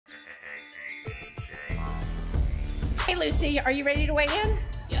Lucy, are you ready to weigh in?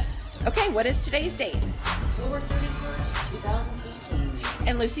 Yes. Okay, what is today's date? October 31st, 2015.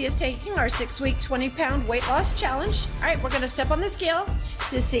 And Lucy is taking our 6-week, 20-pound weight loss challenge. All right, we're going to step on the scale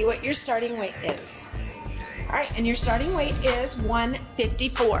to see what your starting weight is. All right, and your starting weight is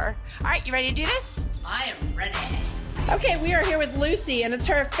 154. All right, you ready to do this? I am ready. Okay, we are here with Lucy, and it's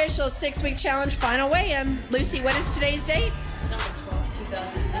her official 6-week challenge final weigh-in. Lucy, what is today's date? December 12th,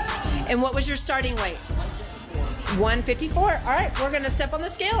 2015. And what was your starting weight? 154. 154. All right, we're going to step on the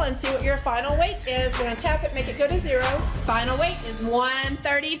scale and see what your final weight is. We're going to tap it, make it go to 0. Final weight is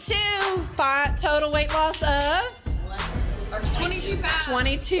 132. Total weight loss of? 22 pounds.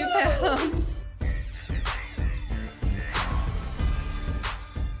 22 pounds.